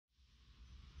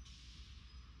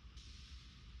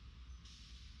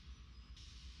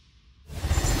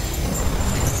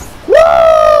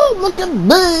at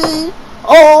me.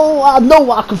 Oh, I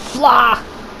know I can fly.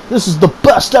 This is the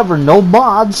best ever. No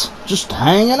mods. Just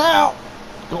hanging out.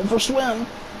 Going for a swim.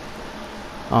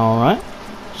 Alright.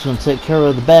 Just gonna take care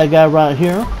of the bad guy right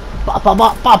here. Bop, bop,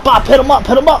 bop, bop, bop. Hit him up,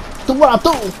 hit him up. Do what I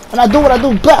do. And I do what I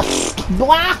do best.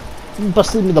 Blah. You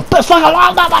best leave me the best fucking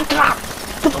alive. Oh my god.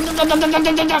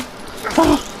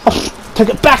 Take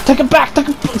it back, take it back, take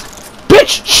it back.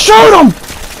 Bitch, shoot him!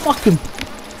 Fucking.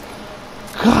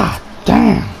 God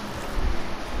damn.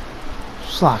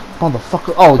 It's like,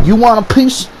 motherfucker. Oh, you want a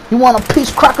piece? You want a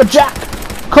piece, Cracker Jack?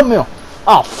 Come here.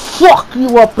 I'll fuck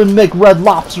you up and make Red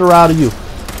Lobster out of you.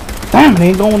 Damn, it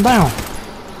ain't going down.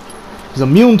 He's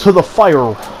immune to the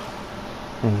fire.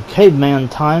 In caveman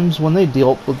times, when they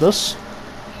dealt with this,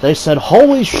 they said,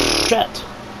 holy shit.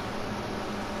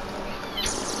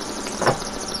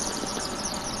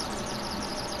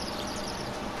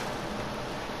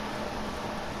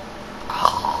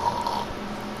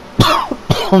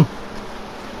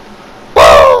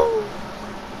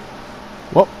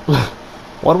 Well,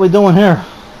 what are we doing here?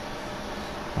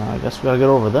 I guess we gotta get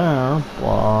over there,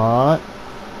 but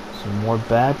some more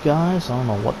bad guys? I don't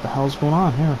know what the hell's going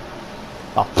on here.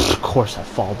 Oh, of course I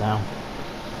fall down.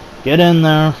 Get in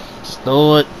there. Just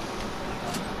do it.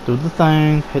 Do the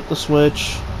thing. Hit the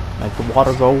switch. Make the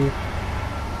water go.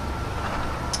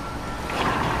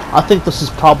 I think this is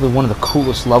probably one of the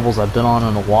coolest levels I've been on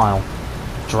in a while.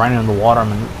 Draining in the water. I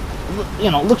mean, you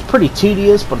know, it looks pretty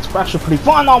tedious, but it's actually pretty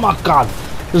fun. Oh my god.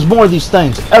 There's more of these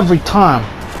things every time.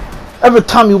 Every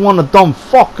time you want to dumb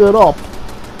fuck it up.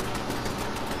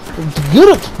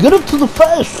 Get it to the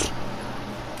face.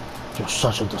 You're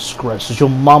such a disgrace. Does your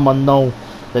mama know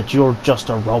that you're just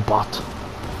a robot?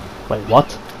 Wait,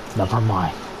 what? Never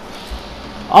mind.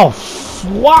 Oh,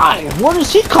 why? Where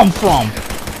does he come from?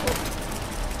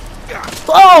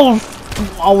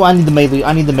 Oh, I need the melee.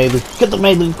 I need the melee. Get the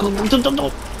melee.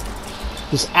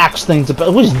 This axe thing's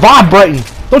about. It's vibrating.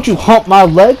 Don't you hump my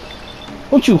leg?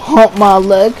 Don't you hump my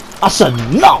leg? I said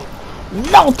no.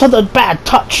 No to the bad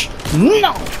touch.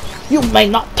 No. You may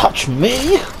not touch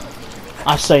me.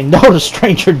 I say no to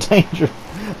stranger danger.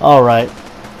 Alright.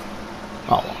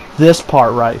 Oh, this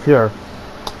part right here.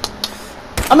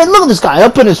 I mean, look at this guy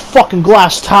up in his fucking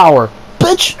glass tower.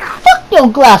 Bitch, fuck your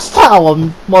glass tower,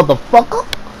 motherfucker.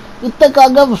 You think I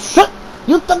give a shit?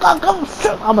 You think I give a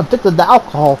shit? I'm addicted to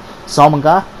alcohol, salmon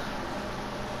guy.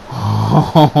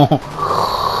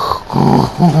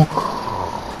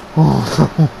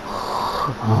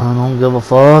 I don't give a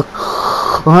fuck.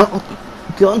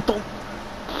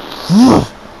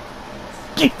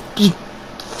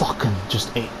 Fucking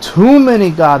just ate too many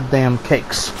goddamn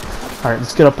cakes. Alright,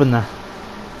 let's get up in there.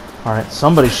 Alright,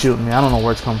 somebody's shooting me. I don't know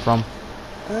where it's come from.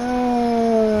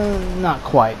 Not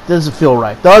quite. Doesn't feel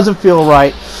right. Doesn't feel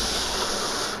right.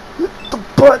 Hit the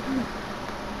button.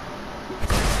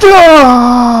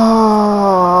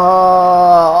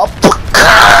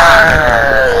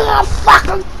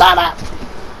 Fucking done it.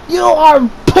 You are a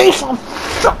piece of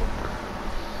shit.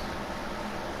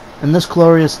 In this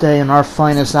glorious day, in our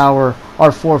finest hour,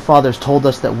 our forefathers told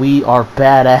us that we are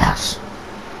badass.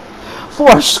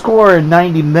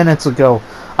 90 minutes ago,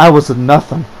 I was a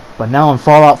nothing. But now in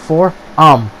Fallout 4,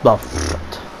 I'm the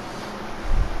shit.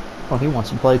 Oh, he wants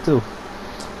to play too.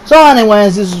 So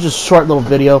anyways, this is just a short little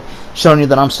video showing you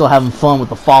that I'm still having fun with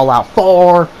the Fallout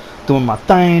 4, doing my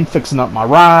thing, fixing up my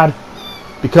ride.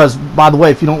 Because, by the way,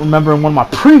 if you don't remember in one of my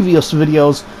previous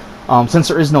videos, since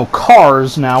there is no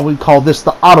cars now, we call this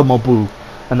the Automobile.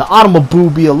 And the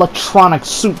Automobile be an electronic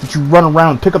suit that you run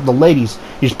around and pick up the ladies.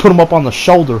 You just put them up on the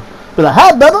shoulder. Be like,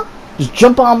 hey, brother, just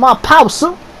jump on my power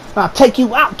suit, and I'll take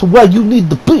you out to where you need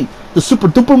to be. The Super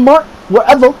Duper Mart,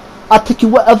 wherever. I'll take you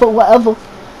wherever.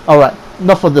 Alright,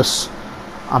 enough of this.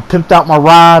 I pimped out my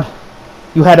ride.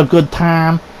 You had a good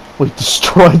time. We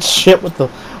destroyed shit with a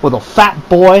fat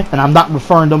boy, and I'm not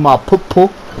referring to my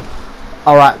poop.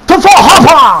 Alright,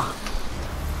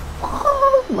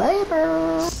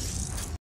 later.